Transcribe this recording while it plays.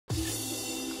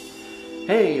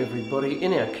Hey everybody,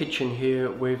 in our kitchen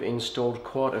here we've installed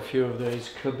quite a few of these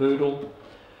Kaboodle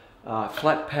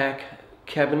flat pack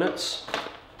cabinets.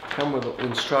 Come with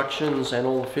instructions and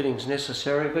all the fittings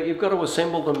necessary, but you've got to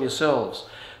assemble them yourselves.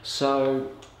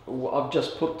 So I've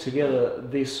just put together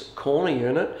this corner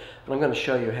unit and I'm going to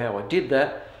show you how I did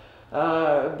that.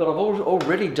 But I've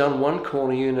already done one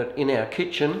corner unit in our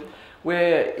kitchen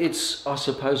where it's, I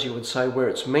suppose you would say, where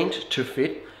it's meant to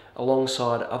fit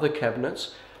alongside other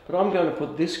cabinets. But I'm going to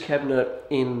put this cabinet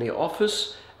in the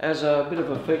office as a bit of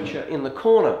a feature in the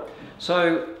corner.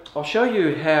 So I'll show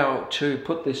you how to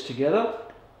put this together,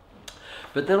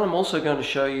 but then I'm also going to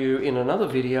show you in another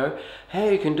video how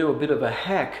you can do a bit of a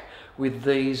hack with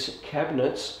these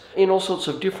cabinets in all sorts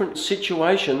of different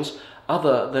situations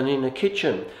other than in a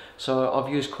kitchen. So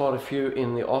I've used quite a few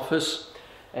in the office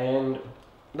and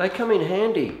they come in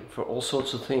handy for all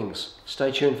sorts of things.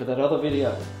 Stay tuned for that other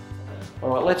video.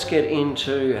 Alright, let's get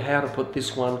into how to put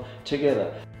this one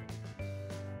together.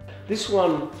 This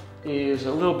one is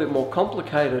a little bit more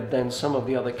complicated than some of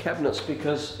the other cabinets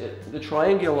because the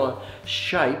triangular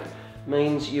shape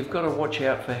means you've got to watch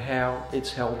out for how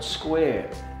it's held square.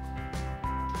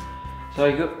 So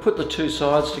you've got to put the two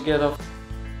sides together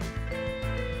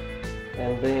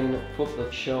and then put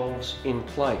the shelves in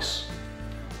place.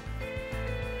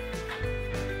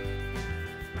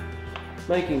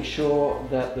 Making sure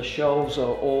that the shelves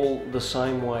are all the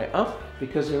same way up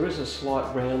because there is a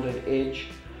slight rounded edge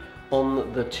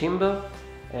on the timber,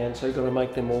 and so you've got to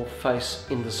make them all face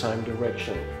in the same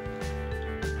direction.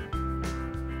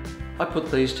 I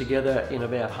put these together in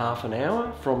about half an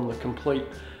hour from the complete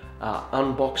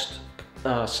unboxed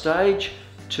stage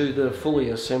to the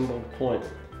fully assembled point.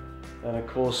 And of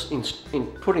course in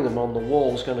putting them on the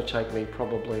wall is going to take me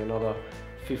probably another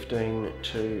 15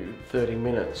 to 30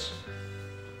 minutes.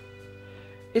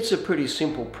 It's a pretty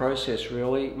simple process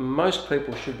really. Most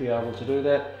people should be able to do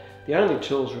that. The only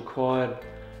tools required,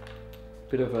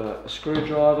 a bit of a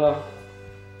screwdriver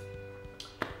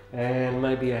and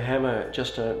maybe a hammer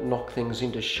just to knock things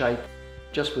into shape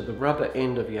just with the rubber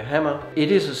end of your hammer.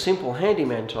 It is a simple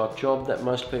handyman type job that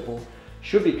most people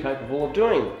should be capable of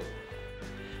doing.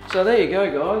 So there you go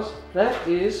guys, that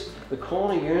is the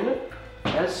corner unit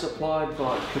as supplied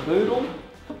by Kaboodle.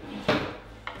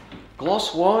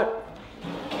 Gloss white.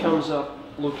 Comes up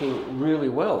looking really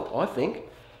well, I think.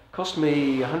 Cost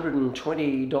me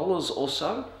 $120 or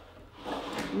so.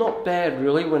 Not bad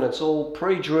really when it's all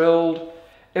pre-drilled,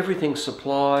 everything's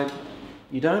supplied.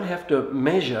 You don't have to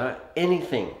measure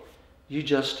anything. You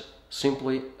just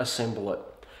simply assemble it.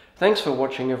 Thanks for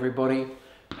watching everybody.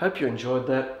 Hope you enjoyed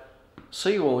that.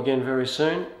 See you all again very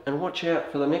soon, and watch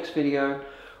out for the next video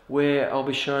where I'll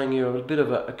be showing you a bit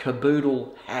of a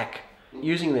Kaboodle hack,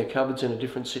 using their cupboards in a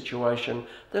different situation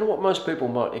than what most people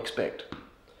might expect.